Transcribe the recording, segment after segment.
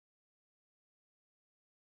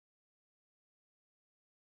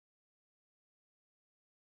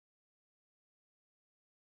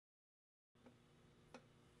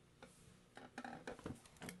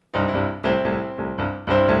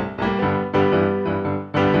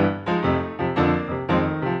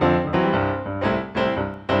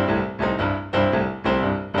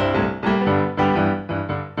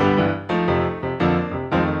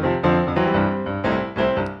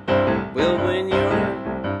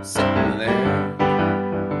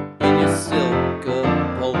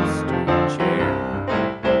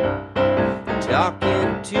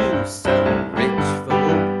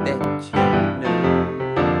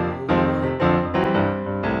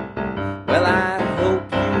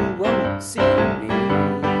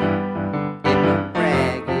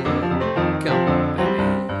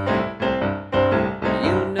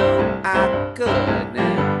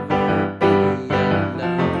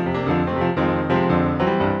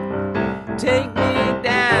Take me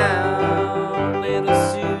down, little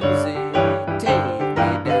Susie, take me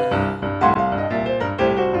down.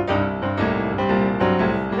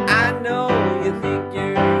 I know you think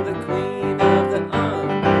you're the queen of the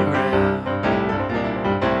underground,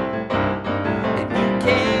 and you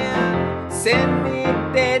can send me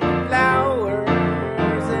dead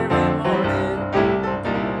flowers every morning.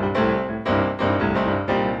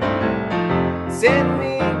 Send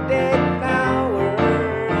me dead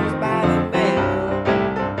flowers by the mail.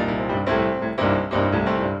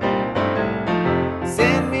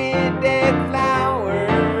 Send me dead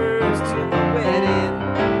flowers to my wedding.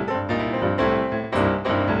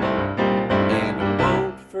 And I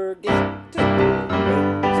won't forget to put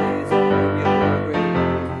roses on your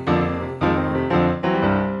grave.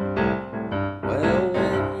 Well,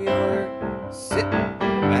 when you're sitting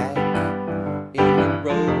back in your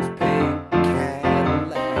rose pink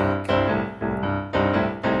Cadillac,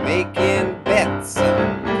 making